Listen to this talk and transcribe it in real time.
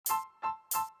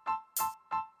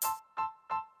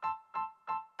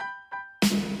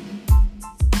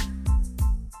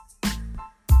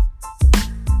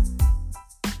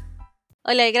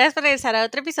Hola y gracias por regresar a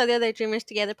otro episodio de Dreamers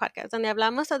Together Podcast, donde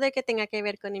hablamos sobre que tenga que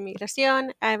ver con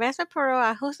inmigración, advance pro,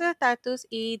 ajuste de estatus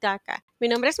y DACA. Mi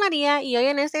nombre es María y hoy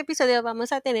en este episodio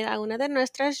vamos a tener a una de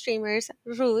nuestras streamers,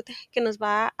 Ruth, que nos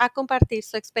va a compartir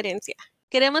su experiencia.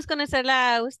 Queremos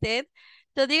conocerla a usted.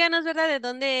 Entonces díganos, ¿verdad?, de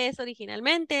dónde es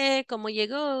originalmente, cómo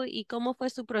llegó y cómo fue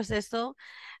su proceso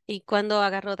y cuándo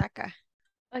agarró DACA.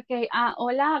 Ok,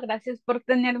 hola, gracias por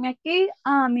tenerme aquí.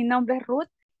 Mi nombre es Ruth.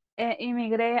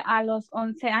 Inmigré a los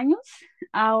 11 años.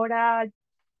 Ahora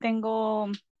tengo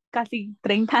casi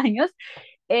 30 años.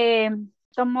 Eh,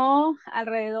 Tomó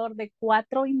alrededor de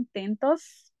 4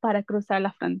 intentos para cruzar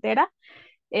la frontera.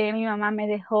 Mi mamá me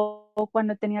dejó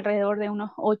cuando tenía alrededor de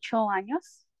unos 8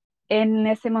 años. En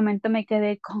ese momento me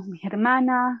quedé con mi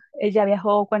hermana. Ella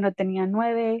viajó cuando tenía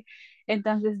 9.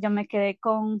 Entonces yo me quedé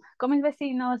con mis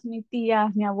vecinos, mis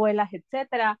tías, mi abuela,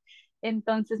 etcétera.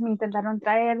 Entonces me intentaron a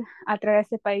traer a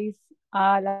ese país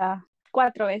a las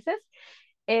 4 veces.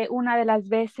 Una de las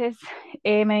veces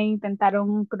me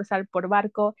intentaron cruzar por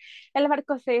barco. El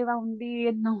barco se iba a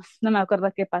hundir, no me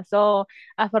acuerdo qué pasó.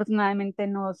 Afortunadamente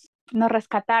nos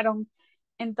rescataron.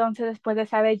 Entonces, después de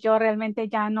esa vez, yo realmente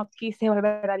ya no quise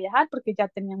volver a viajar porque ya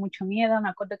tenía mucho miedo. Me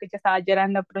acuerdo que yo estaba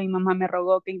llorando, pero mi mamá me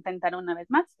rogó que intentara una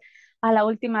vez más. A la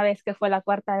última vez, que fue la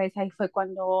cuarta vez, ahí fue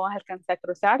cuando alcancé a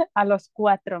cruzar, a los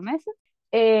 4 meses.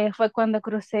 Fue cuando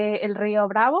crucé el río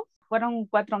Bravo. Fueron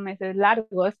 4 meses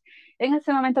largos. En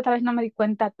ese momento tal vez no me di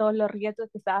cuenta todos los riesgos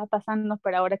que estaba pasando,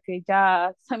 pero ahora que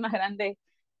ya soy más grande,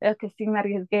 creo que sí me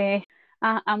arriesgué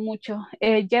a mucho.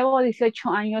 Llevo 18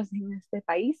 años en este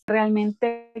país.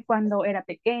 Realmente cuando era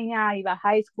pequeña, iba a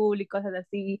high school y cosas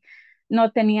así,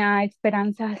 no tenía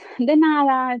esperanzas de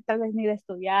nada, tal vez ni de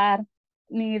estudiar,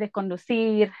 ni de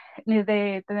conducir, ni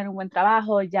de tener un buen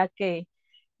trabajo, ya que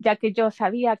yo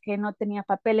sabía que no tenía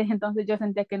papeles, entonces yo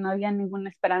sentía que no había ninguna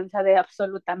esperanza de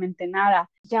absolutamente nada.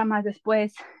 Ya más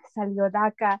después salió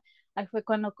DACA, ahí fue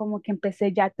cuando como que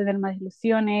empecé ya a tener más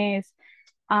ilusiones,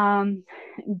 um,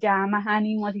 ya más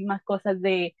ánimos y más cosas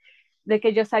de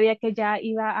que yo sabía que ya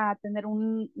iba a tener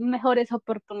mejores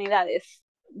oportunidades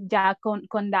ya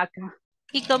con DACA.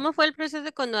 ¿Y cómo fue el proceso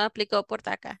cuando aplicó por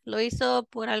DACA? ¿Lo hizo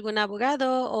por algún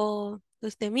abogado o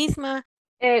usted misma?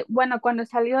 Bueno, cuando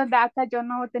salió DACA yo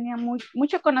no tenía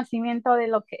mucho conocimiento de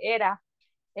lo que era.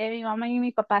 Mi mamá y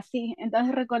mi papá sí,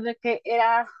 entonces recuerdo que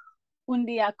era un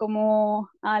día como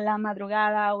a la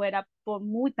madrugada o era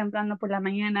muy temprano por la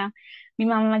mañana. Mi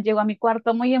mamá llegó a mi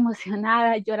cuarto muy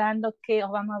emocionada, llorando que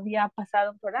Obama había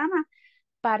pasado un programa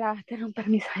para tener un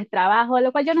permiso de trabajo,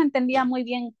 lo cual yo no entendía muy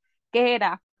bien qué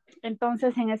era.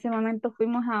 Entonces, en ese momento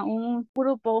fuimos a un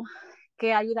grupo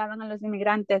que ayudaban a los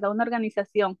inmigrantes, a una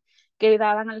organización que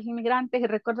ayudaban a los inmigrantes, y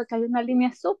recuerdo que hay una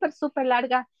línea súper, súper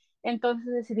larga. Entonces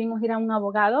decidimos ir a un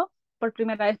abogado por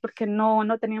primera vez porque no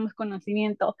teníamos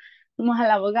conocimiento. Fuimos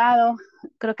al abogado,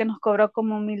 creo que nos cobró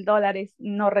como $1,000,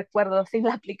 no recuerdo, sin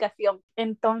la aplicación.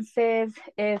 Entonces,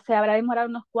 se habrá demorado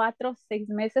unos 4 o 6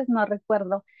 meses, no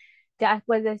recuerdo. Ya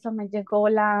después de eso me llegó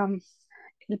el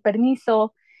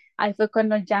permiso. Ahí fue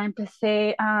cuando ya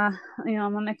mi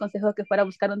mamá me aconsejó que fuera a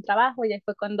buscar un trabajo, y ahí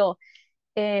fue cuando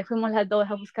fuimos las dos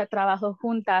a buscar trabajo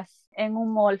juntas en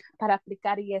un mall para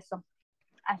aplicar y eso.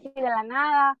 Así de la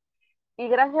nada. Y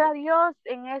gracias a Dios,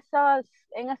 en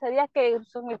ese día que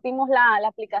sometimos la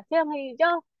aplicación y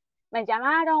yo, me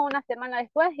llamaron una semana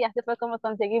después y así fue como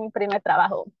conseguí mi primer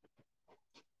trabajo.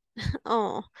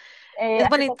 Oh, es Así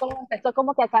fue bonito. como empezó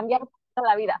como que a cambiar toda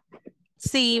la vida.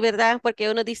 Sí, ¿verdad?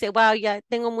 Porque uno dice, wow, ya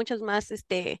tengo muchas más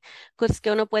cosas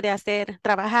que uno puede hacer,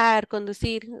 trabajar,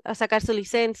 conducir, a sacar su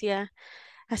licencia,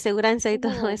 aseguranza y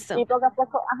todo Ujú. eso. Y poco a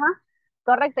poco, ajá,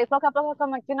 correcto, y poco a poco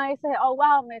como que uno dice, oh,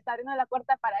 wow, me está abriendo la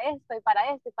puerta para esto y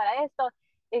para esto y para esto,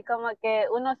 y como que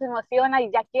uno se emociona y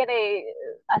ya quiere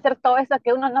hacer todo eso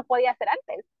que uno no podía hacer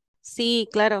antes. Sí,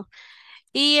 claro.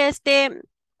 Y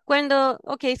cuando,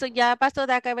 ok, eso ya pasó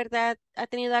de acá, ¿verdad? Ha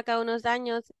tenido acá unos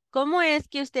años. ¿Cómo es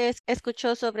que usted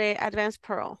escuchó sobre Advance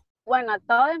Parole? Bueno,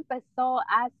 todo empezó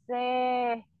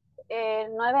hace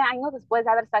 9 años después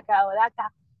de haber sacado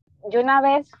DACA. Yo una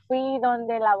vez fui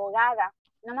donde la abogada,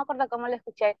 no me acuerdo cómo le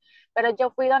escuché, pero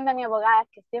yo fui donde mi abogada,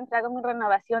 que siempre hago mi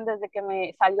renovación desde que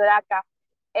me salió DACA.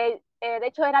 De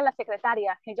hecho, era la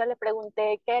secretaria, y yo le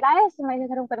pregunté qué era eso, me dijo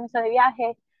que era un permiso de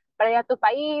viaje para ir a tu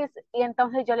país, y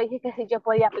entonces yo le dije que si yo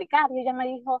podía aplicar, y ella me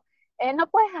dijo, no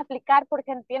puedes aplicar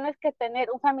porque tienes que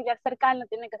tener un familiar cercano,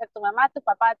 tiene que ser tu mamá, tu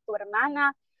papá, tu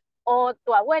hermana o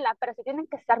tu abuela, pero si tienen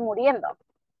que estar muriendo,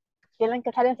 tienen que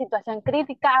estar en situación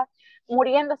crítica,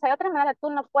 muriéndose, de otra manera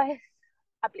tú no puedes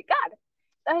aplicar.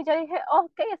 Entonces yo dije,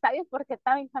 ok, está bien, porque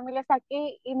toda mi familia está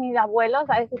aquí y mis abuelos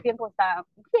a ese tiempo estaban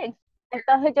bien.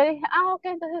 Entonces yo dije, ok,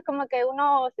 entonces como que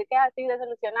uno se queda así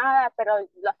desilusionada, pero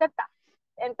lo acepta.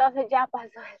 Entonces ya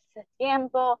pasó ese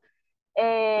tiempo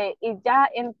y ya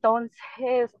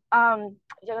entonces,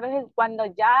 yo creo que cuando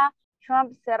ya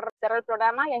Trump cerró el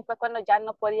programa y ahí fue cuando ya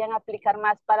no podían aplicar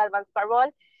más para Advanced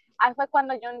Parole, ahí fue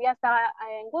cuando yo un día estaba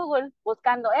en Google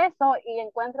buscando eso y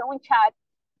encuentro un chat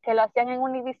que lo hacían en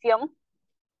Univision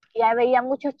y ahí veía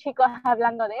muchos chicos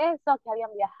hablando de eso, que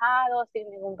habían viajado sin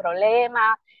ningún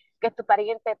problema, que tu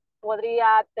pariente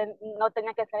no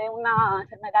tenía que tener una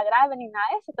enfermedad grave ni nada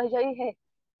de eso. Entonces yo dije,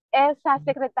 esa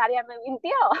secretaria me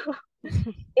mintió.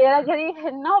 Y yo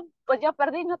dije, no, pues yo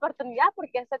perdí mi oportunidad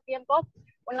porque ese tiempo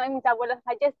uno de mis abuelos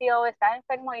falleció, estaba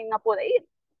enfermo y no pude ir.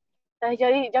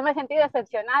 Entonces yo me sentí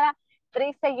decepcionada,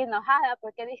 triste y enojada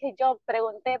porque dije, yo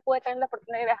pregunté, pude tener la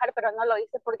oportunidad de viajar, pero no lo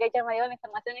hice porque ella me dio la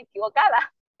información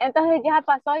equivocada. Entonces ya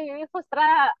pasó y viví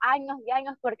frustrada años y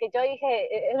años porque yo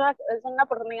dije, es una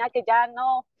oportunidad que ya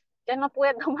no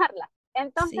pude tomarla.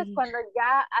 Entonces Sí, cuando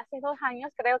ya hace 2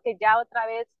 años creo que ya otra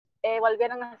vez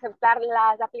volvieron a aceptar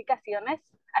las aplicaciones,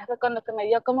 ahí fue cuando que me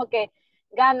dio como que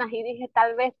ganas y dije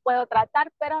tal vez puedo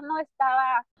tratar, pero no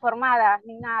estaba formada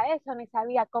ni nada de eso, ni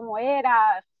sabía cómo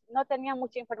era, no tenía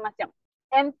mucha información.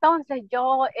 Entonces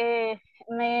yo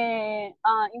me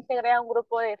integré a un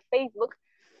grupo de Facebook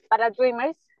para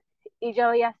Dreamers y yo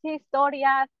veía así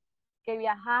historias que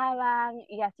viajaban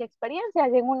y hacía experiencias.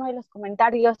 Y en uno de los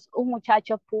comentarios un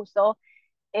muchacho puso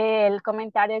el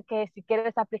comentario que si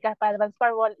quieres aplicar para Advanced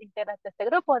Parole, intégrate a este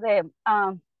grupo de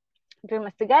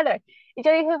Dreamers Together. Y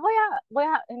yo dije, voy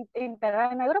a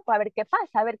integrarme al grupo, a ver qué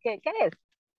pasa, a ver qué es.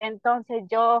 Entonces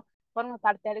yo formo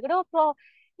parte del grupo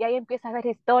y ahí empiezo a ver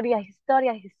historias,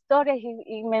 historias, historias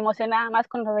y me emocionaba más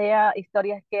cuando veía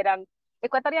historias que eran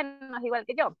ecuatorianos igual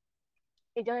que yo.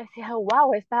 Y yo decía,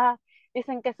 wow,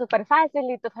 dicen que es súper fácil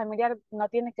y tu familiar no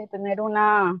tiene que tener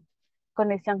una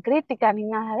conexión crítica ni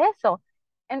nada de eso.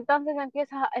 Entonces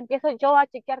empiezo yo a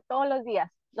chequear todos los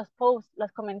días los posts,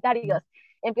 los comentarios,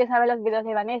 empiezo a ver los videos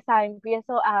de Vanessa,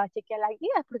 empiezo a chequear las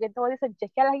guías, porque todos dicen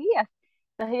chequear las guías.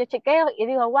 Entonces yo chequeo y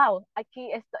digo, wow,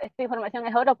 aquí esta información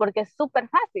es oro porque es súper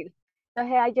fácil.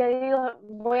 Entonces ahí yo digo,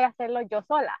 voy a hacerlo yo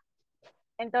sola.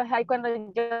 Entonces ahí cuando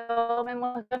yo me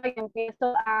emociono y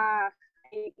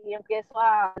y empiezo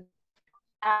a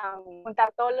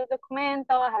montar todos los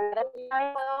documentos, a ver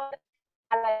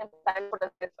a empezar el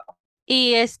proceso.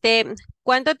 y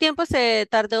 ¿cuánto tiempo se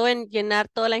tardó en llenar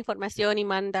toda la información y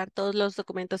mandar todos los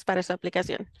documentos para su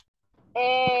aplicación?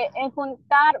 En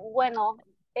juntar, bueno,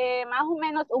 más o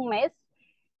menos un mes,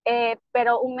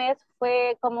 pero un mes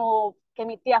fue como que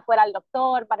mi tía fuera al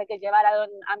doctor para que llevara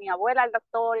a mi abuela al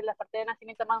doctor y la parte de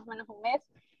nacimiento más o menos un mes.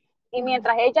 Y Ujú.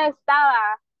 mientras ella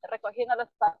estaba recogiendo los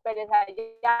papeles,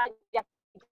 ya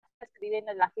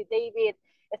escribiendo el affidavit,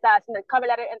 estaba haciendo el cover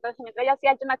letter, entonces mientras ella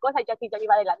hacía una cosa, yo aquí yo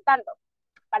iba adelantando,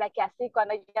 para que así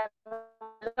cuando ya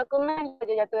el documento,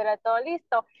 yo ya tuviera todo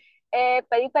listo.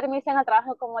 Pedí permiso en el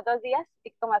trabajo como 2 días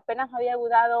y como apenas me había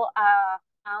mudado a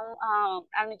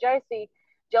New Jersey,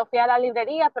 yo fui a la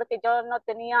librería porque yo no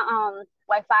tenía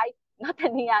wifi, no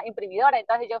tenía imprimidora,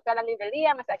 entonces yo fui a la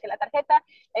librería, me saqué la tarjeta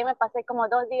y me pasé como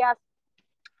 2 días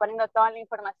poniendo toda la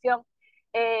información.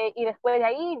 Y después de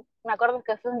ahí, me acuerdo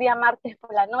que fue un día martes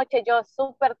por la noche, yo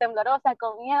súper temblorosa,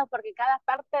 con miedo, porque cada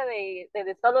parte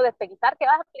de solo de pensar que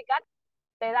vas a aplicar,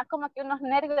 te da como que unos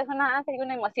nervios, una ansia y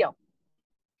una emoción.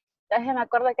 Entonces me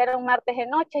acuerdo que era un martes de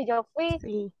noche, yo fui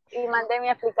Sí. y mandé mi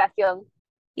aplicación.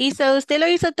 ¿Y usted lo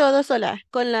hizo todo sola,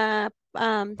 con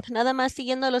nada más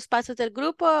siguiendo los pasos del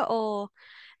grupo o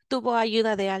tuvo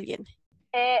ayuda de alguien?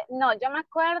 No, yo me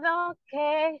acuerdo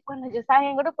que cuando yo estaba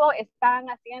en grupo estaban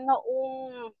haciendo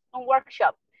un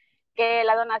workshop, que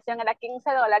la donación era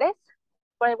 $15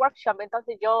 por el workshop.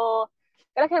 Entonces yo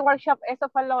creo que el workshop, eso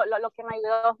fue lo que me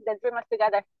ayudó del Dreamers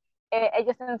Together.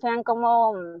 Ellos te enseñan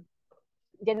cómo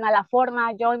llenar la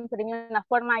forma, yo imprimí una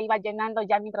forma, iba llenando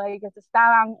ya mientras ellos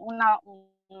estaban,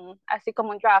 así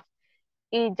como un draft.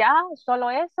 Y ya, solo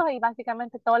eso y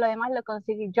básicamente todo lo demás lo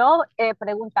conseguí yo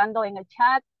preguntando en el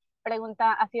chat,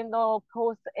 haciendo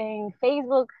posts en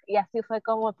Facebook y así fue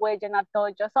como pude llenar todo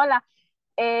yo sola.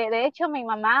 De hecho, mi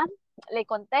mamá le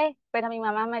conté, pero mi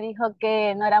mamá me dijo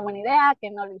que no era buena idea, que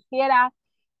no lo hiciera,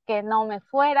 que no me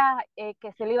fuera,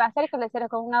 que se lo iba a hacer, que lo hiciera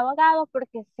con un abogado,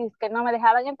 porque si es que no me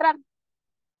dejaban entrar,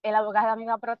 el abogado me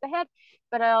iba a proteger,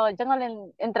 pero yo no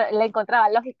le encontraba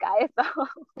lógica a eso.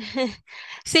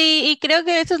 Sí, y creo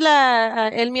que eso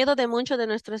es el miedo de muchos de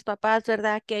nuestros papás,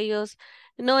 ¿verdad? Que ellos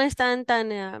no están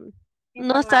no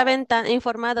Informado. saben tan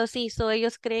informados, sí,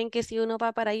 ellos creen que si uno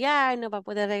va para allá, no va a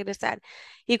poder regresar.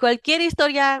 Y cualquier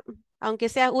historia aunque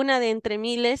sea una de entre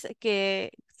miles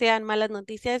que sean malas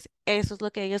noticias, eso es lo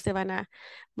que ellos se van a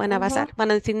Ujú, basar. Van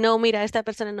a decir, no, mira, esta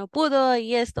persona no pudo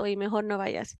y esto, y mejor no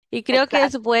vayas. Y creo que es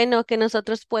exacto, bueno que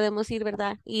nosotros podemos ir,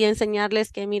 ¿verdad? Y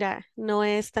enseñarles que, mira, no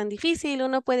es tan difícil,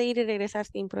 uno puede ir y regresar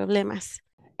sin problemas.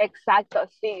 exacto,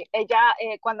 sí. Ella,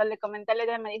 cuando le comenté la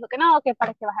idea, me dijo que no, que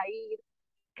para qué vas a ir,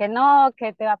 que no,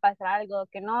 que te va a pasar algo,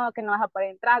 que no vas a poder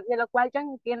entrar, de lo cual yo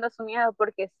entiendo su miedo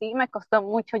porque sí me costó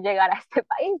mucho llegar a este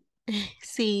país.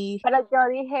 Sí. Pero yo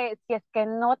dije, si es que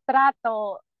no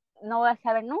trato, no voy a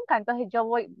saber nunca, entonces yo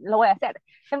voy, lo voy a hacer.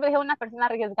 Siempre dije una persona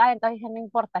arriesgada, entonces dije, no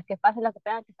importa, que pase lo que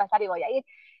tenga que pasar y voy a ir.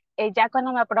 Ya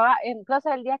cuando me aprobaba,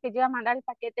 incluso el día que yo iba a mandar el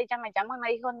paquete, ella me llamó y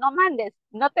me dijo, no mandes,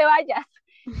 no te vayas.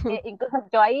 Incluso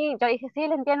yo ahí, yo dije, sí,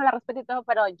 le entiendo, la respeto y todo,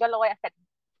 pero yo lo voy a hacer.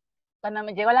 Cuando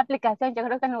me llegó la aplicación, yo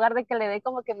creo que en lugar de que le dé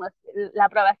como que la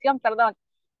aprobación, perdón,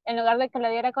 en lugar de que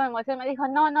le diera como emoción, me dijo,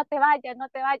 no, no te vayas, no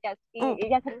te vayas. Oh. Y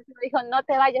ella me dijo, no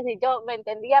te vayas. Y yo me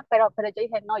entendía, pero yo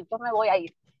dije, no, yo me voy a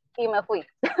ir. Y me fui.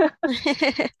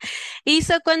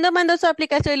 ¿Cuándo mandó su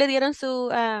aplicación y le dieron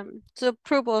su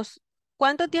approvals?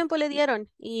 ¿Cuánto tiempo le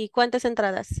dieron y cuántas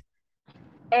entradas?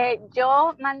 Eh,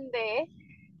 yo mandé,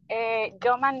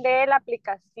 yo mandé la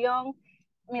aplicación,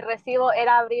 mi recibo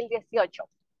era abril 18.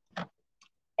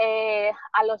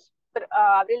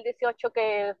 A abril 18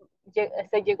 que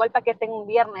se llegó el paquete en un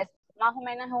viernes, más o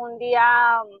menos un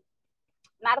día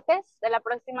martes de la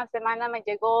próxima semana me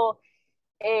llegó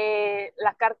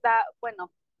la carta,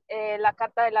 bueno, la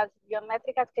carta de las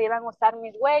biométricas que iban a usar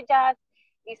mis huellas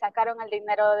y sacaron el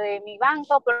dinero de mi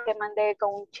banco porque mandé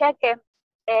con un cheque.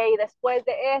 Y después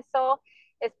de eso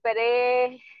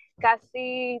esperé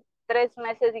casi 3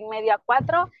 meses y medio a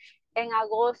 4. En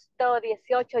agosto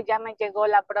 18 ya me llegó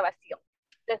la aprobación.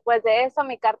 Después de eso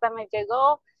mi carta me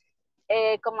llegó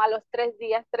como a los 3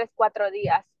 días, 4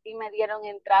 días, y me dieron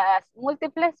entradas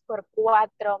múltiples por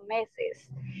 4 meses.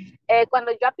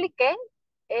 Cuando yo apliqué,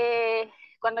 eh,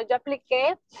 cuando yo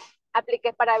apliqué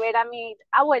para ver a mi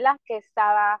abuela que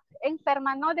estaba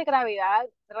enferma, no de gravedad,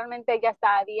 realmente ella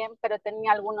estaba bien, pero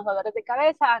tenía algunos dolores de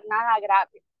cabeza, nada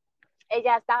grave.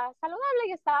 Ella estaba saludable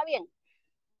y estaba bien.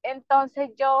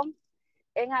 Entonces yo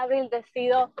en abril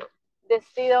decido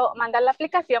mandar la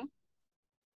aplicación,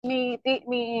 mi,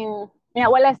 mi, mi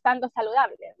abuela estando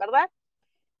saludable, ¿verdad?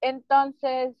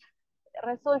 Entonces,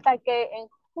 resulta que en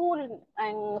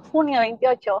junio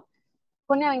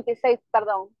 26,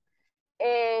 perdón,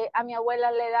 a mi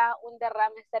abuela le da un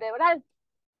derrame cerebral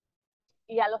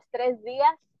y a los 3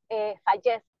 días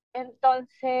fallece.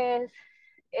 Entonces,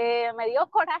 me dio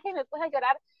coraje y me puse a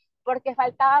llorar porque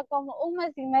faltaba como un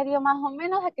mes y medio más o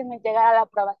menos a que me llegara la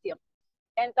aprobación.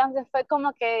 Entonces fue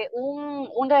como que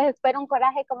un desespero, un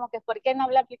coraje, como que ¿por qué no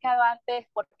había aplicado antes?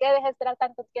 ¿Por qué dejé esperar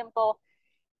tanto tiempo?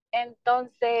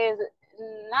 Entonces,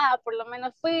 nada, por lo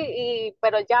menos fui,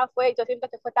 pero ya fue, yo siento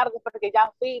que fue tarde porque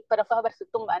ya fui, pero fue a ver su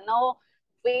tumba, no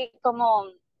fui como,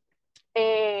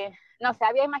 no sé,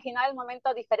 había imaginado el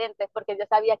momento diferente porque yo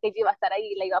sabía que yo iba a estar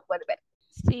ahí y la iba a poder ver.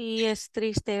 Sí, es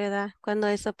triste, ¿verdad? Cuando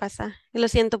eso pasa. Y lo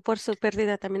siento por su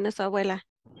pérdida también de su abuela.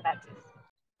 Gracias.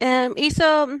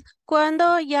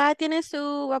 Cuando ya tiene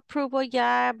su approval,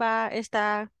 ya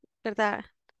está, ¿verdad?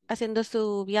 Haciendo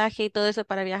su viaje y todo eso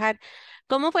para viajar.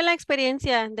 ¿Cómo fue la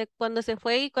experiencia de cuando se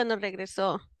fue y cuando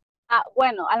regresó?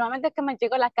 Bueno, al momento que me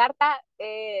llegó la carta,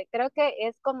 creo que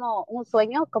es como un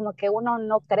sueño, como que uno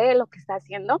no cree lo que está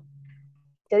haciendo.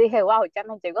 Yo dije, wow, ya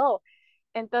me llegó.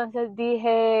 Entonces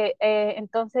dije,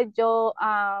 entonces yo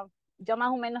más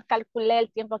o menos calculé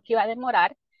el tiempo que iba a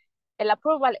demorar. El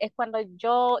approval es cuando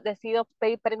yo decido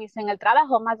pedir permiso en el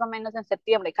trabajo, más o menos en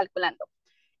septiembre, calculando.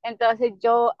 Entonces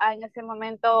yo en ese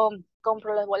momento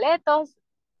compro los boletos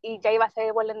y ya iba a ser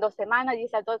el vuelo en 2 semanas y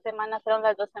esas 2 semanas fueron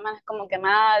las 2 semanas como que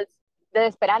más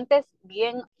desesperantes,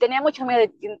 bien, tenía mucho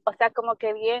miedo, o sea, como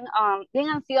que bien, bien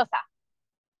ansiosa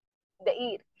de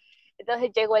ir.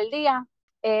 Entonces llegó el día,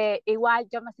 igual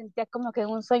yo me sentía como que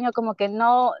en un sueño, como que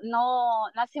no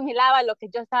asimilaba lo que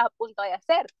yo estaba a punto de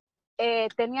hacer.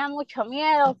 Tenía mucho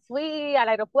miedo, fui al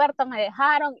aeropuerto, me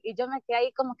dejaron y yo me quedé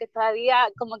ahí como que todavía,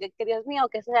 como que Dios mío,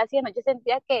 ¿qué estoy haciendo? Yo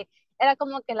sentía que era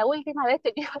como que la última vez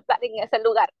que yo iba a estar en ese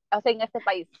lugar, o sea, en este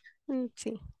país.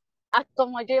 Sí.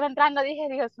 Como yo iba entrando, dije,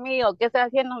 Dios mío, ¿qué estoy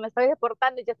haciendo? Me estoy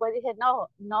deportando. Y después dije, no,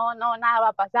 no, no, nada va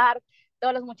a pasar.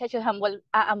 Todos los muchachos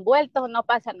han vuelto, no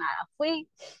pasa nada. Fui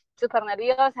súper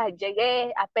nerviosa,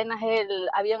 llegué, apenas el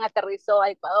avión aterrizó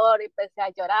a Ecuador y empecé a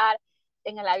llorar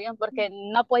en el avión porque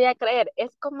no podía creer.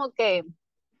 Es como que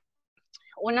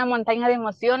una montaña de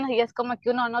emociones y es como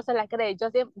que uno no se la cree.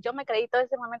 Yo me creí todo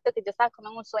ese momento que yo estaba como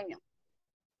en un sueño.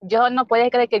 Yo no podía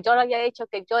creer que yo lo había hecho,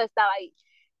 que yo estaba ahí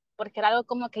porque era algo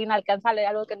como que inalcanzable,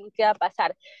 algo que nunca iba a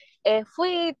pasar.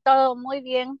 Fui todo muy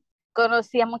bien,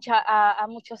 conocí a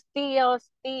muchos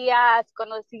tíos, tías,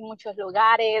 conocí muchos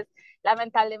lugares.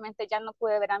 Lamentablemente ya no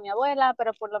pude ver a mi abuela,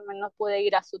 pero por lo menos pude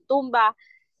ir a su tumba.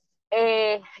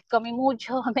 Eh, Comí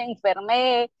mucho, me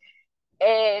enfermé,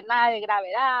 nada de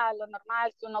gravedad, lo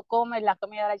normal que uno come, la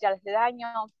comida ya le hace daño.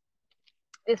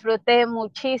 Disfruté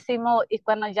muchísimo y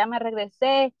cuando ya me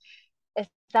regresé,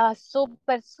 estaba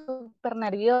súper, súper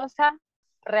nerviosa.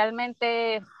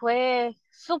 Realmente fue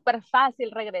súper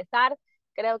fácil regresar.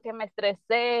 Creo que me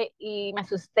estresé y me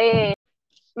asusté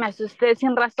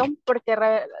sin razón porque en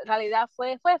realidad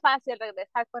fue fácil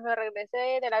regresar. Cuando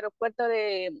regresé del aeropuerto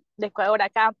de Ecuador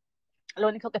acá, lo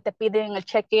único que te piden en el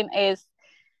check-in es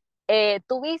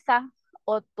tu visa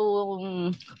o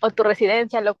o tu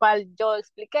residencia, lo cual yo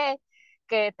expliqué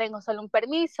que tengo solo un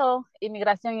permiso.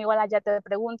 Inmigración igual allá te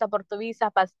pregunta por tu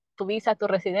visa, tu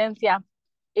residencia.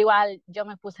 Igual yo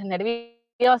me puse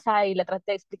nerviosa y le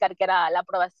traté de explicar que era la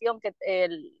aprobación, que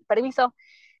el permiso.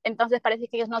 Entonces parece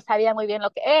que ellos no sabían muy bien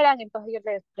lo que eran, entonces ellos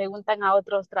les preguntan a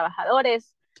otros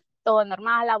trabajadores, todo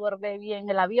normal, abordé bien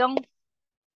el avión,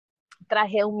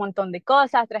 traje un montón de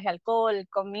cosas, traje alcohol,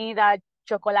 comida,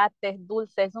 chocolates,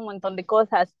 dulces, un montón de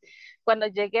cosas. Cuando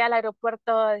llegué al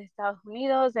aeropuerto de Estados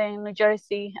Unidos, en New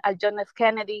Jersey, al John F.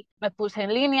 Kennedy, me puse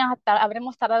en línea,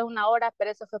 habremos tardado una hora,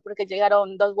 pero eso fue porque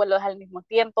llegaron dos vuelos al mismo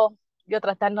tiempo, yo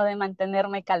tratando de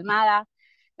mantenerme calmada,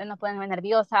 de no ponerme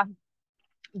nerviosa.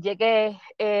 Llegué,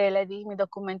 le di mi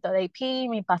documento de IP,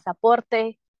 mi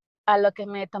pasaporte, a lo que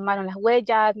me tomaron las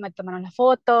huellas, me tomaron la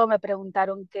foto, me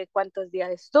preguntaron que cuántos días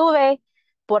estuve,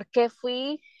 por qué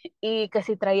fui y que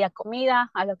si traía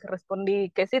comida, a lo que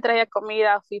respondí que sí traía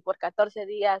comida, fui por 14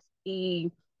 días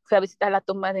y fui a visitar la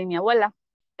tumba de mi abuela.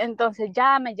 Entonces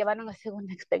ya me llevaron a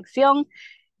segunda inspección,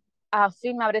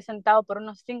 así me habré sentado por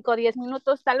unos 5 o 10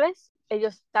 minutos tal vez,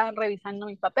 ellos estaban revisando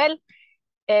mi papel,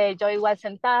 yo igual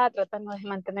sentada, tratando de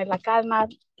mantener la calma,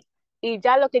 y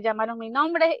ya lo que llamaron mi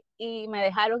nombre y me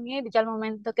dejaron ir, ya al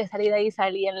momento que salí de ahí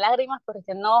salí en lágrimas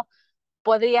porque no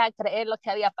podía creer lo que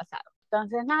había pasado.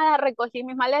 Entonces, nada, recogí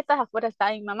mis maletas, afuera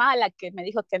estaba mi mamá, la que me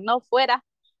dijo que no fuera,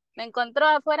 me encontró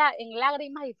afuera en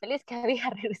lágrimas y feliz que había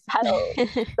regresado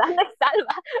sana y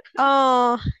salva.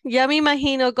 Oh, ya me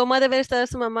imagino cómo ha de haber estado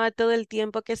su mamá todo el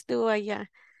tiempo que estuvo allá.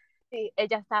 Sí,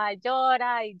 ella estaba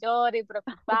llora y llora y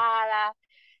preocupada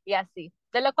y así,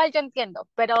 de lo cual yo entiendo,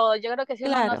 pero yo creo que si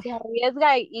uno no Claro. se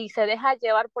arriesga y se deja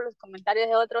llevar por los comentarios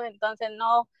de otros, entonces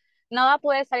no va a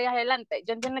poder salir adelante.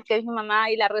 Yo entiendo que es mi mamá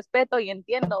y la respeto y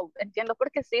entiendo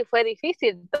porque sí, fue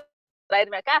difícil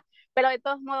traerme acá, pero de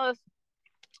todos modos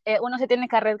uno se tiene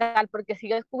que arriesgar porque si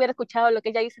yo hubiera escuchado lo que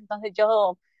ella hizo, entonces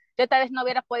yo tal vez no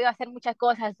hubiera podido hacer muchas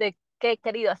cosas de que he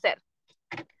querido hacer.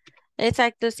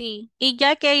 Exacto, sí. Y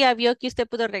ya que ella vio que usted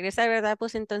pudo regresar, ¿verdad?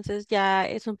 Pues entonces ya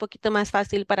es un poquito más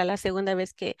fácil para la segunda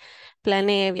vez que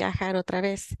planee viajar otra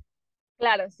vez.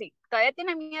 Claro, sí, todavía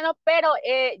tiene miedo, pero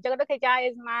yo creo que ya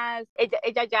es más,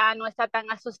 ella ya no está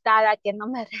tan asustada que no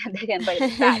me dejen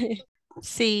regresar.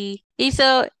 Sí.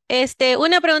 Hizo,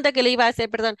 una pregunta que le iba a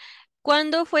hacer, perdón.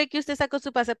 ¿Cuándo fue que usted sacó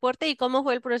su pasaporte y cómo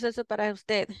fue el proceso para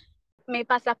usted? Mi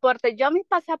pasaporte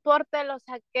lo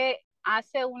saqué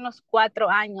hace unos 4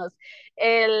 años.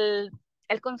 El,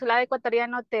 el consulado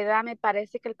ecuatoriano te da, me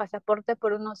parece que el pasaporte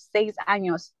por unos 6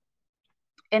 años.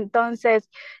 Entonces,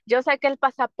 yo saqué el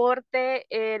pasaporte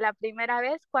la primera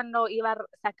vez cuando iba a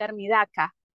sacar mi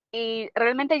DACA. Y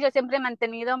realmente yo siempre he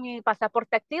mantenido mi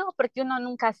pasaporte activo porque uno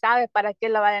nunca sabe para qué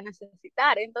lo vaya a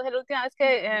necesitar. Entonces, la última vez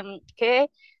que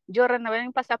yo renové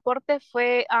mi pasaporte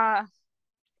fue,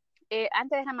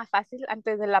 antes era más fácil,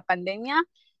 antes de la pandemia.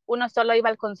 Uno solo iba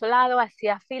al consulado,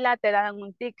 hacía fila, te daban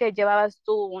un ticket, llevabas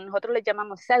nosotros le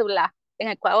llamamos cédula en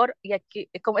Ecuador y aquí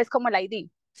es como el ID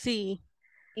Sí.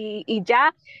 y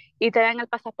ya, y te dan el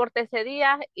pasaporte ese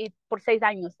día y por 6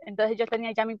 años. Entonces yo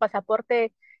tenía ya mi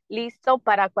pasaporte listo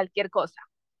para cualquier cosa.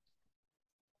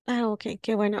 Ah, ok,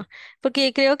 qué bueno.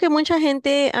 Porque creo que mucha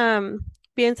gente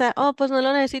piensa, oh, pues no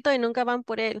lo necesito y nunca van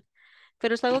por él.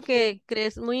 Pero es algo Sí, que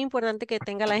crees muy importante que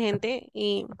tenga la gente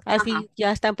y ajá. así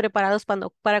ya están preparados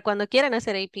para cuando quieran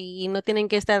hacer AP y no tienen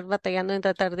que estar batallando en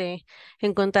tratar de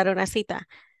encontrar una cita.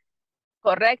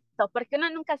 Correcto, porque uno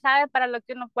nunca sabe para lo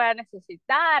que uno pueda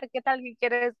necesitar, qué tal que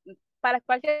quieres, para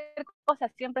cualquier cosa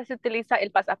siempre se utiliza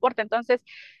el pasaporte. Entonces,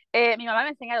 mi mamá me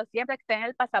ha enseñado siempre que tener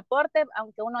el pasaporte,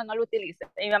 aunque uno no lo utilice.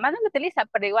 Mi mamá no lo utiliza,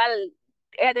 pero igual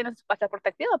ella tiene su pasaporte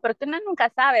activo, pero tú nunca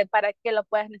sabe para qué lo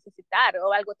puedes necesitar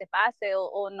o algo te pase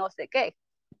o no sé qué.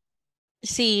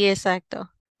 Sí, exacto.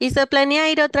 ¿Y se planea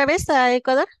ir otra vez a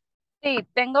Ecuador? Sí,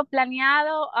 tengo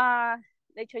planeado,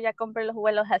 de hecho ya compré los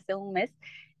vuelos hace un mes.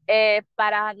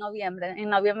 para noviembre. En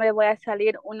noviembre voy a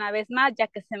salir una vez más, ya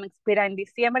que se me expira en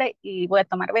diciembre y voy a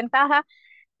tomar ventaja.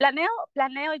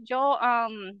 Planeo yo a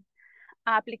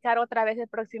aplicar otra vez el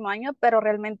próximo año, pero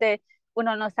realmente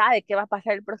uno no sabe qué va a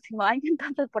pasar el próximo año,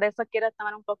 entonces por eso quiero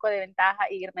tomar un poco de ventaja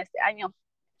y irme este año.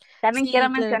 También quiero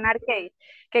Sí, claro. mencionar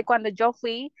que cuando yo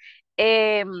fui,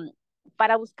 eh,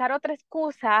 para buscar otra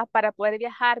excusa para poder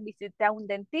viajar, visité a un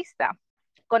dentista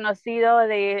conocido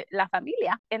de la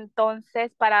familia.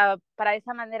 Entonces, para de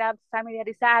esa manera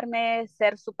familiarizarme,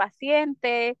 ser su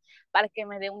paciente, para que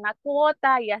me dé una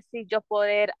cuota y así yo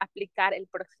poder aplicar el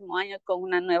próximo año con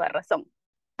una nueva razón.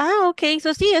 Ah, ok,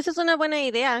 eso sí, esa es una buena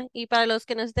idea. Y para los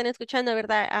que nos estén escuchando,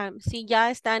 ¿verdad? Si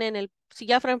ya están si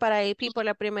ya fueron para AP por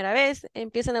la primera vez,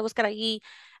 empiezan a buscar allí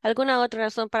alguna otra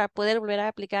razón para poder volver a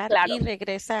aplicar y Claro,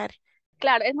 regresar.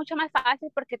 claro, es mucho más fácil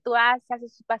porque tú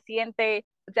haces su paciente,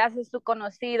 te haces su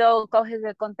conocido, coges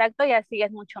el contacto y así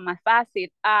es mucho más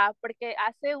fácil. Porque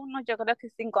hace unos, yo creo que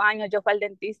 5 años, yo fui al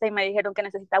dentista y me dijeron que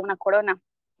necesitaba una corona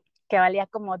que valía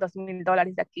como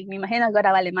 $2,000 de aquí. Me imagino que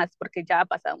ahora vale más porque ya ha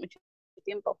pasado mucho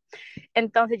tiempo.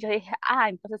 Entonces yo dije,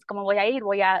 entonces ¿cómo voy a ir?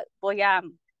 Voy a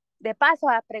de paso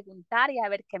a preguntar y a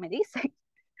ver qué me dicen.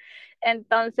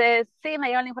 Entonces, sí, me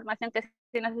dieron la información que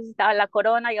sí necesitaba la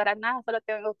corona y ahora nada, solo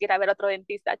tengo que ir a ver otro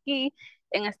dentista aquí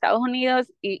en Estados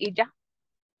Unidos y ya,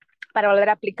 para volver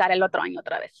a aplicar el otro año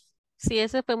otra vez. Sí,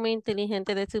 eso fue muy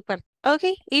inteligente de su parte. Ok,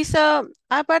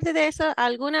 aparte de eso,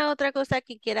 ¿alguna otra cosa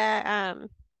que quiera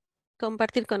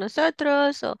compartir con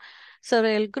nosotros o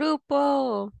sobre el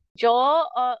grupo? Yo,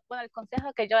 bueno, el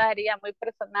consejo que yo daría muy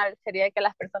personal sería que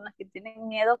las personas que tienen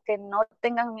miedo, que no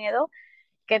tengan miedo,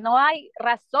 que no hay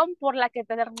razón por la que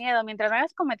tener miedo. Mientras no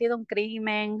hayas cometido un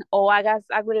crimen o hagas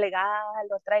algo ilegal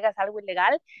o traigas algo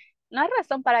ilegal, no hay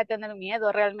razón para tener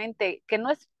miedo realmente. Que no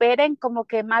esperen como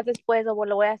que más después o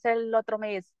lo voy a hacer el otro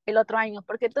mes, el otro año,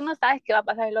 porque tú no sabes qué va a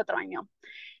pasar el otro año.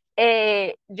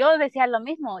 Yo decía lo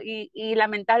mismo y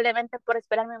lamentablemente por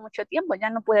esperarme mucho tiempo ya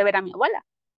no pude ver a mi abuela.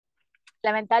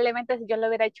 Lamentablemente si yo lo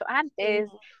hubiera hecho Sí. antes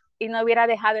y no hubiera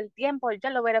dejado el tiempo, yo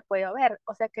lo hubiera podido ver.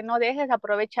 O sea que no dejes,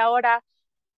 aprovecha ahora,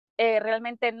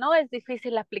 realmente no es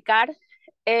difícil aplicar.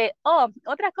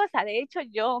 Otra cosa, de hecho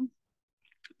yo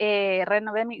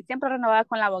siempre renovaba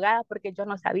con la abogada porque yo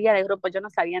no sabía de grupo, yo no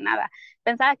sabía nada.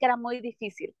 Pensaba que era muy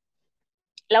difícil.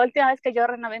 La última vez que yo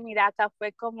renové mi DACA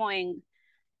fue como en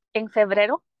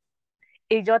febrero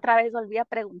y yo otra vez volví a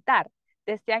preguntar.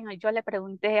 De este año yo le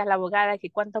pregunté a la abogada que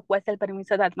cuánto cuesta el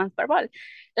permiso de Advance Parole.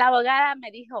 La abogada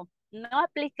me dijo, no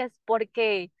apliques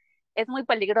porque es muy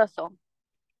peligroso,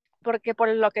 porque por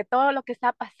todo lo que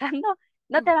está pasando,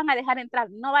 no te van a dejar entrar,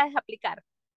 no vas a aplicar,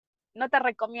 no te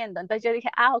recomiendo. Entonces yo dije,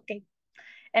 ok.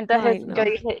 Ay, Entonces yo no.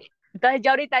 dije, entonces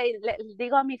yo ahorita le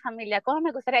digo a mi familia, ¿cómo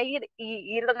me gustaría ir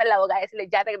y ir donde la abogada y decirle,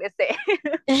 ya regresé?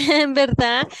 En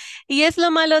verdad. Y es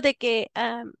lo malo de que,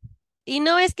 y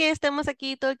no es que estemos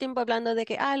aquí todo el tiempo hablando de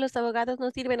que, los abogados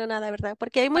no sirven o nada, ¿verdad?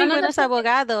 Porque hay muy No, no, no, buenos sí,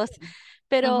 abogados, sí.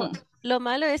 pero Ujú, lo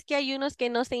malo es que hay unos que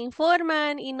no se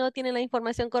informan y no tienen la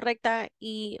información correcta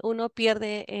y uno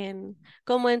pierde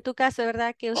como en tu caso,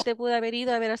 ¿verdad? Que usted pudo haber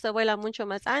ido a ver a su abuela mucho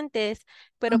más antes,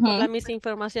 pero por la ujú. misma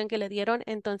información que le dieron,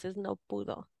 entonces no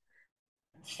pudo.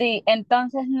 Sí,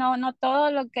 entonces no, no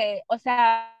todo lo que, o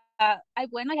sea, hay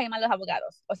buenos y hay malos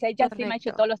abogados. O sea, ella sí me ha hecho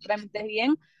Correcto. todos los trámites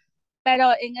bien,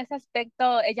 pero en ese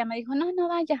aspecto ella me dijo, no, no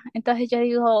vaya. Entonces yo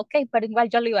digo, ok, pero igual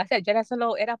yo lo iba a hacer. Yo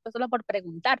era pues solo por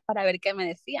preguntar para ver qué me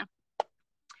decía.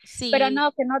 Pero Sí,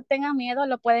 no, que no tengan miedo,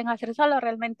 lo pueden hacer solo,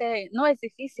 realmente no es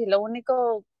difícil, lo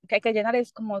único que hay que llenar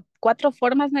es como 4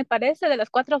 formas, me parece, de las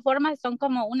 4 formas son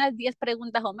como unas 10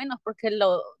 preguntas o menos, porque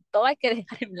todo hay que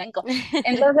dejar en blanco.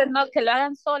 Entonces, no, que lo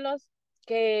hagan solos,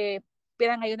 que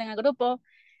pidan ayuda en el grupo,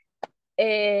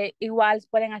 igual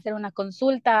pueden hacer una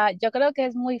consulta, yo creo que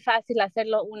es muy fácil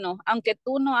hacerlo uno, aunque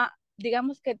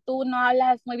digamos que tú no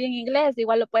hablas muy bien inglés,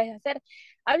 igual lo puedes hacer.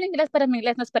 Hablo inglés, pero mi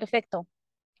inglés no es perfecto,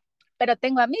 pero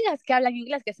tengo amigas que hablan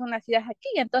inglés, que son nacidas aquí.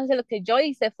 Entonces lo que yo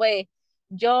hice fue,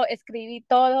 yo escribí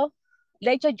todo.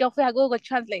 De hecho, yo fui a Google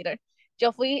Translator.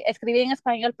 Escribí en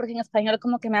español porque en español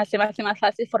como que me hace más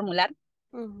fácil formular.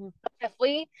 ujú.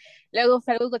 Luego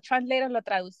fui a Google Translator, lo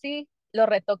traducí, lo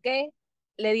retoqué,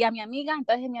 le di a mi amiga,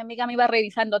 entonces mi amiga me iba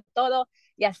revisando todo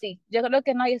y así. Yo creo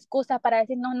que no hay excusa para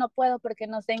decir, no, no puedo porque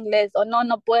no sé inglés, o no,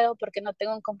 no puedo porque no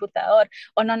tengo un computador,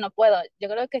 o no, no puedo. Yo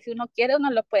creo que si uno quiere,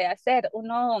 uno lo puede hacer.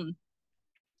 Uno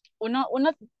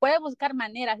puede buscar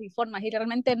maneras y formas y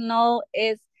realmente no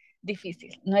es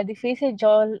difícil. No es difícil.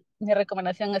 Mi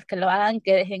recomendación es que lo hagan,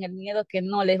 que dejen el miedo, que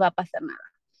no les va a pasar nada.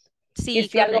 Y Sí,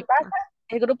 si algo pasa, correcto.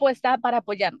 el grupo está para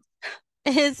apoyarnos.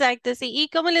 Exacto, sí. Y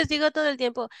como les digo todo el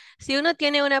tiempo, si uno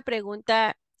tiene una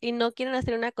pregunta, y no quieren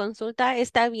hacer una consulta,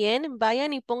 está bien,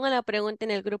 vayan y pongan la pregunta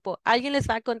en el grupo. Alguien les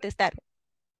va a contestar.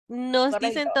 Nos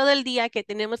dicen Correcto. todo el día que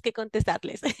tenemos que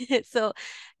contestarles. So,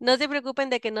 no se preocupen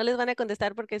de que no les van a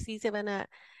contestar porque sí,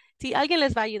 alguien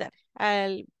les va a ayudar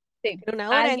Sí, en una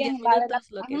hora, en alguien 10 va a dar la...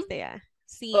 minutos, lo que Ujú. sea.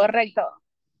 Sí. Correcto.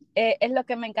 Es lo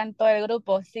que me encantó del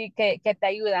grupo, sí, que te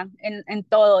ayudan en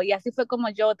todo. Y así fue como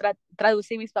yo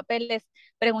traducí mis papeles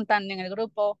preguntando en el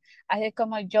grupo, así es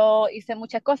como yo hice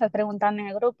muchas cosas preguntando en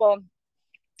el grupo,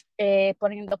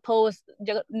 poniendo posts.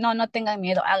 Yo, no tengan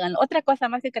miedo, háganlo. Otra cosa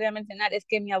más que quería mencionar es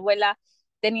que mi abuela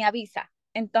tenía visa.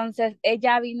 Entonces,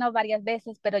 ella vino varias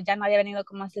veces, pero ya no había venido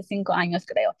como hace 5 años,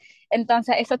 creo.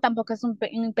 Entonces, eso tampoco es un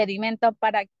impedimento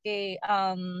para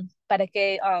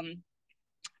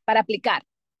aplicar.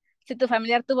 Si tu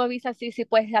familiar tuvo visa, sí, sí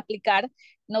puedes aplicar.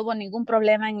 No hubo ningún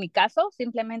problema en mi caso.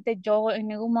 Simplemente yo en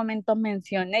ningún momento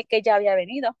mencioné que ella había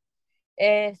venido.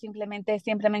 Simplemente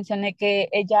siempre mencioné que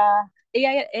ella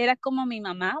era como mi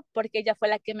mamá, porque ella fue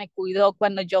la que me cuidó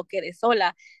cuando yo quedé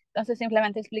sola. Entonces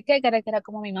simplemente expliqué que era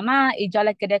como mi mamá y yo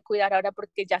la quería cuidar ahora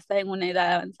porque ya está en una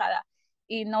edad avanzada.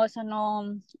 Y no, eso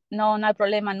no hay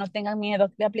problema, no tengan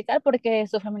miedo de aplicar porque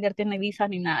su familiar tiene visa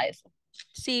ni nada de eso.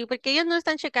 Sí, porque ellos no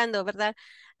están checando, ¿verdad?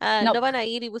 No, No van a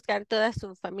ir y buscar toda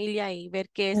su familia y ver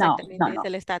qué no, no, exactamente es no.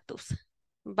 el estatus.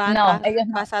 Van No, ellos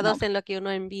no, no. basados en lo que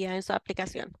uno envía en su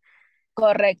aplicación.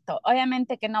 Correcto.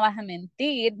 Obviamente que no vas a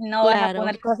mentir, no vas a Claro.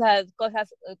 poner cosas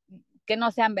que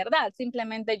no sean verdad.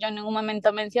 Simplemente yo en ningún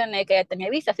momento mencioné que ella tenía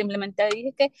visa, simplemente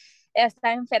dije que ella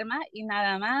está enferma y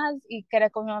nada más, y que era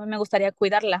como me gustaría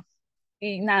cuidarla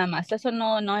y nada más. Eso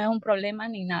no es un problema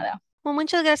ni nada. Bueno,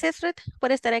 muchas gracias, Ruth,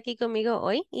 por estar aquí conmigo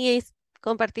hoy y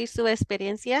compartir su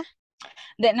experiencia.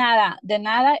 De nada.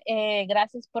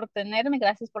 Gracias por tenerme,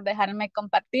 gracias por dejarme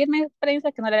compartir mi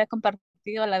experiencia que no la había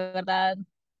compartido, la verdad,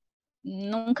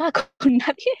 nunca con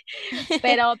nadie.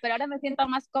 Pero ahora me siento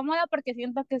más cómoda porque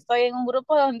siento que estoy en un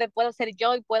grupo donde puedo ser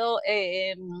yo y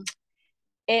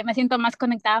me siento más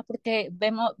conectada porque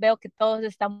veo que todos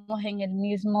estamos en el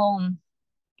mismo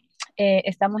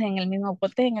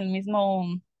bote, en el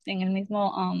mismo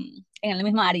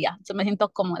área. So, me siento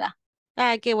cómoda.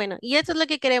 Ah, qué bueno. Y eso es lo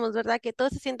que queremos, ¿verdad? Que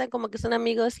todos se sientan como que son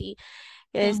amigos y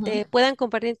Ujú. puedan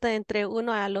compartir entre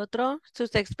uno al otro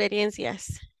sus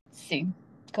experiencias. Sí,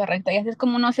 correcto. Y así es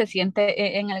como uno se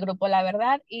siente en el grupo, la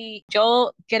verdad. Y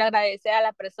yo quiero agradecer a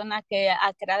la persona que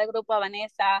ha creado el grupo, a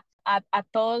Vanessa, a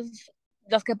todos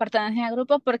los que pertenecen al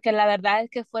grupo, porque la verdad es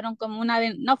que fueron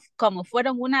no, como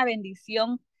fueron una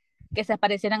bendición que se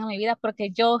aparecieran en mi vida,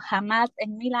 porque yo jamás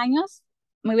en 1000 años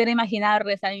me hubiera imaginado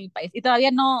regresar a mi país. Y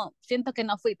todavía no, siento que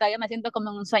no fui, todavía me siento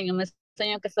como en un sueño,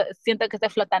 siento que estoy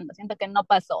flotando, siento que no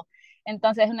pasó.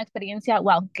 Entonces es una experiencia,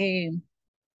 wow, que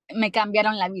me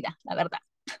cambiaron la vida, la verdad.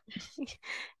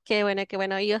 Qué bueno, qué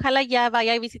bueno. Y ojalá ya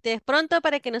vaya y visite pronto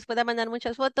para que nos pueda mandar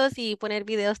muchas fotos y poner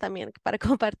videos también para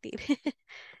compartir.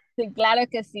 Sí, claro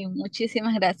que sí.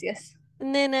 Muchísimas gracias.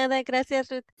 De nada, gracias,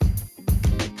 Ruth.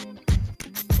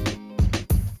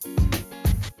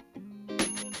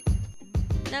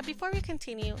 Now, before we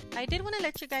continue, I did want to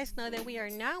let you guys know that we are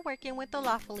now working with the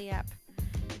Lawfully app.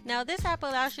 Now, this app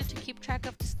allows you to keep track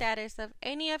of the status of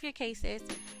any of your cases.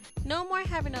 No more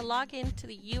having to log in to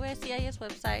the USCIS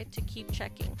website to keep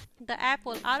checking. The app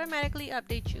will automatically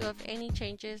update you of any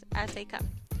changes as they come.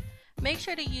 Make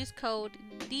sure to use code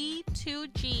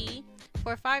D2G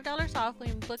for $5 off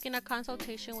when booking a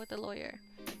consultation with a lawyer.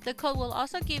 The code will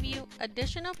also give you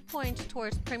additional points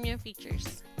towards premium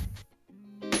features.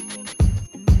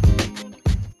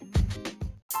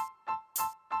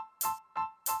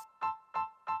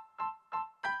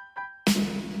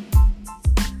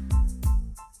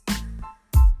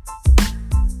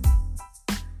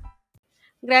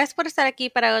 Gracias por estar aquí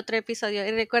para otro episodio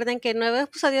y recuerden que nuevos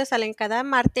episodios salen cada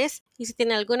martes y si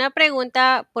tienen alguna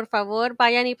pregunta, por favor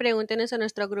vayan y pregúntenos en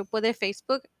nuestro grupo de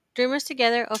Facebook Dreamers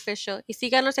Together Official y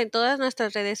síganos en todas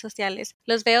nuestras redes sociales.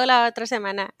 Los veo la otra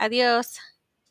semana. Adiós.